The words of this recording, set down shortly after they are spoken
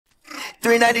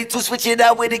392, switch it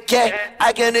out with a cat.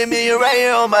 I got a million right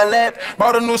here on my lap.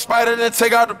 Bought a new spider, then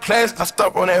take out the plastic. I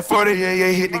stop on that 40,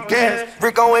 yeah, hit the gas.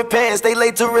 Rico in pants, they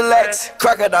late to relax.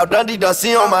 Crocodile Dundee,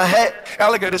 Dusty on my hat.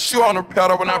 Alligator shoe on the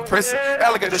pedal when I press it.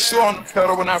 Alligator shoe on the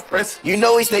pedal when I press it. You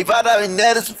know we stay fired out and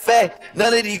that is a fact.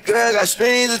 None of these girls got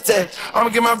strings attached. I'ma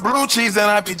get my blue cheese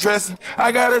and I be dressing.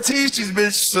 I gotta teach these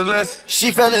bitches a lesson.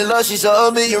 She fell in love, she saw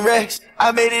a million racks.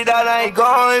 I made it out, I ain't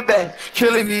going back.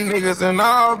 Killing these niggas in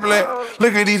all black.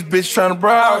 Look at these bitches tryna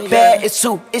brown. Bad, it's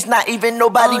two. It's not even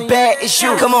nobody bad, it's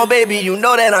you. Come on, baby, you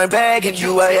know that I'm bagging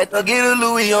you. I had to get a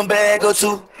Louis on bag or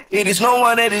two. It is no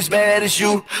one that is bad as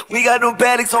you. We got them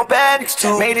Pateks on Pateks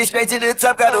too. Made it straight to the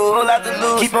top, got a whole lot to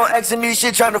lose. Keep on asking me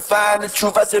shit, trying to find the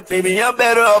truth. I said, baby, I'm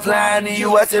better off lying to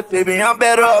you. I said, baby, I'm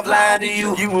better off lying to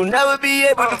you. You will never be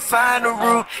able to find the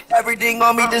root. Everything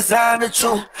on me designer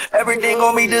true. Everything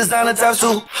on me designer times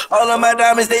two. All of my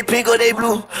diamonds, they pink or they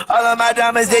blue. All of my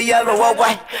diamonds, they yellow or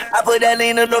white. I put that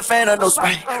lean in the fan or no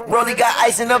Sprite. Rolly got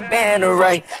ice in the banner,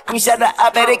 right? We shot the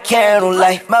op at a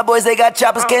candlelight. My boys, they got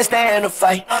choppers, can't stand a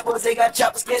fight. Boys, they got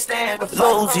choppers, can't stand the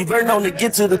flows. He burn on to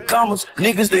get to the commas.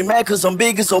 Niggas, they mad cause I'm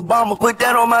big as Obama. Put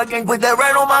that on my gang, put that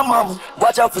right on my mama.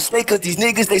 Watch out for snake cause these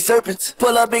niggas, they serpents.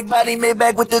 Pull up big body, made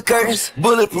back with the curtains.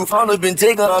 Bulletproof, on the been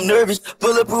taken, I'm nervous.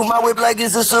 Bulletproof, my whip like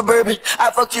it's a Suburban. I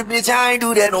fucked your bitch, I ain't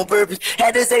do that on purpose.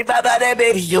 Had to say bye bye that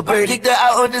baby, your bird. Kicked her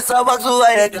out on the sidewalk so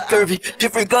I had to curvy.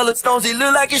 Different colored stones, he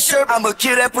look like a shirt. I'ma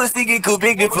kill that pussy, get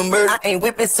convicted for murder. I ain't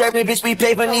whipping, serving, bitch, we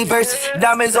pay for these verses.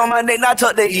 Diamonds on my neck, not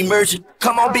talk they emerging.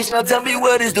 Come on, bitch, now tell me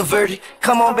what is the verdict.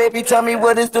 Come on, baby, tell me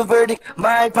what is the verdict.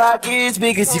 My pocket's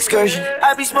biggest excursion.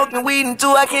 I be smoking weed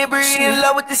until I can't breathe. In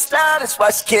love with the style, that's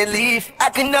why she can't leave. I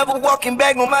can never walking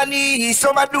back on my knees.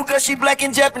 So my dude, cause she black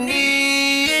and Japanese.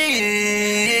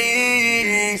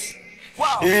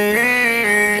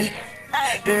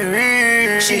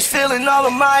 She's feeling all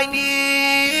of my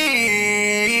needs.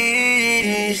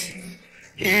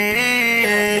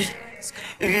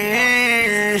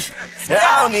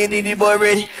 I don't need any boy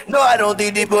ready. No, I don't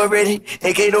think this boy ready.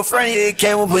 AK no front, it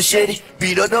came with machete.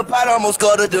 Beat up the pot, almost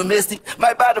called a domestic.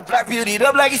 Might buy the block, build it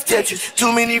up like it's Tetris.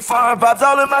 Too many foreign pops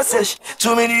all in my session.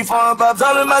 Too many foreign pops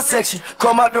all in my section.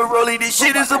 Come out the rollie, this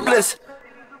shit is a blessing.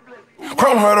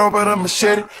 Chrome heart over the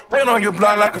machete. Paint on your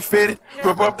block like a fitted.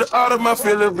 Rip up the art of my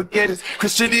feeling baguettes.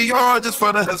 Christian Dior just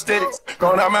for the aesthetics.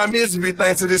 Gone out my misery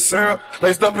thanks to this syrup.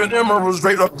 Laced up in emeralds,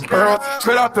 straight up the pearl.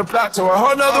 Straight off the block to a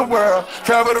whole nother world.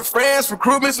 Travel to France,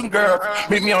 recruit me some girls.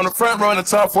 Meet me on the front row in the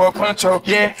top for a poncho.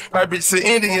 Yeah, my bitch the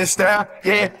Indian style.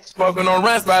 Yeah, smoking on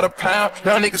runs by the pound.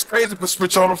 Young niggas crazy but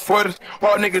switch on the 40s.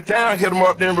 Walk nigga down, hit him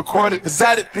up then record it.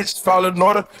 Exotic bitches fall in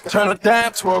order. Turn a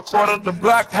dime to a quarter. The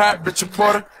block hot, bitch a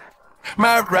porter.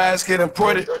 My rides get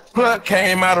imported. Plug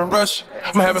came out of Russia.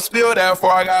 I'ma have a spilled out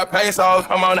before I got pesos.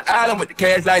 I'm on the island with the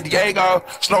cash like Diego.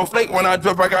 Snowflake when I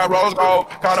drip, I got rose gold.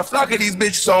 Got a flock of these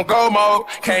bitches on go mode.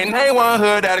 Can't name one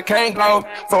hood that it can't go.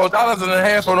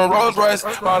 $4.50 for the Rolls Royce.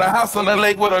 Bought a house on the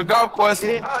lake with a golf course.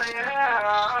 Got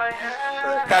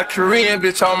a Korean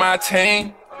bitch on my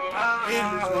team.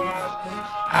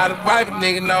 Out of wife,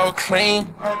 nigga, no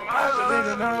clean.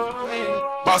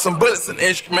 Bought some bullets and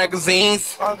extra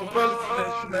magazines.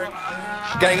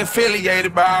 Gang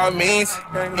affiliated by all means,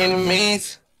 any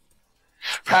means.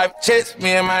 Private jets,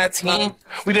 me and my team.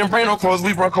 We didn't bring no clothes,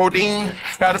 we brought codeine.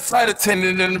 Got a flight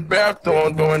attendant in the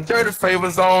bathroom doing dirty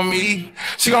favors on me.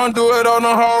 She gon' do it on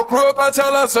the whole group, I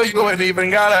tell her, so you ain't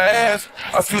even gotta ask.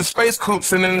 A few space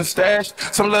coops in the stash.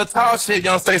 Some little tall shit,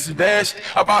 young Stacey Dash.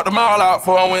 I bought them all out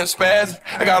before I went spaz.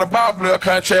 I got a ball player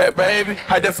contract, baby.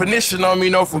 High definition on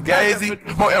me, no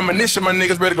fugazi. More ammunition, my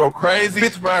niggas ready to go crazy.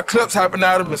 Bitch around clips hopping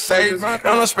out of Mercedes.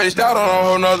 I'm spaced out on a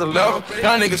whole nother level.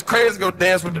 Y'all niggas crazy, go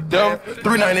dance with the devil.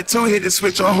 392, hit the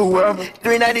switch on whoever.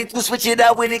 392, switch it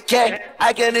out with a cat.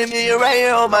 I got a million right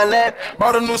here on my lap.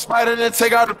 Bought a new spider, then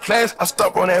take out the plastic. I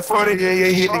stop on that 40, yeah,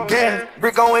 hit the gas.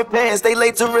 Rico in pants, they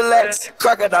late to relax.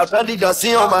 Crocodile Dundee,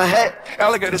 Dusty on my hat.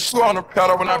 Alligator shoe on the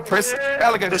pedal when I press it.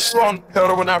 Alligator shoe on the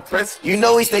pedal when I press it. You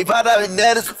know we stay fired out and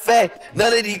that is a fact.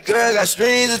 None of these girls got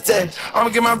strings attached. I'ma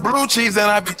get my blue cheese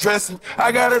and I be dressing.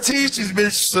 I gotta teach these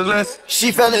bitches a lesson.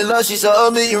 She fell in love, she saw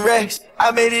a million racks. I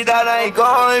made it out, I ain't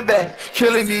going back.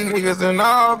 Killing these niggas in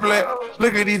all black.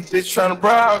 Look at these bitches tryna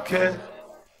broadcast.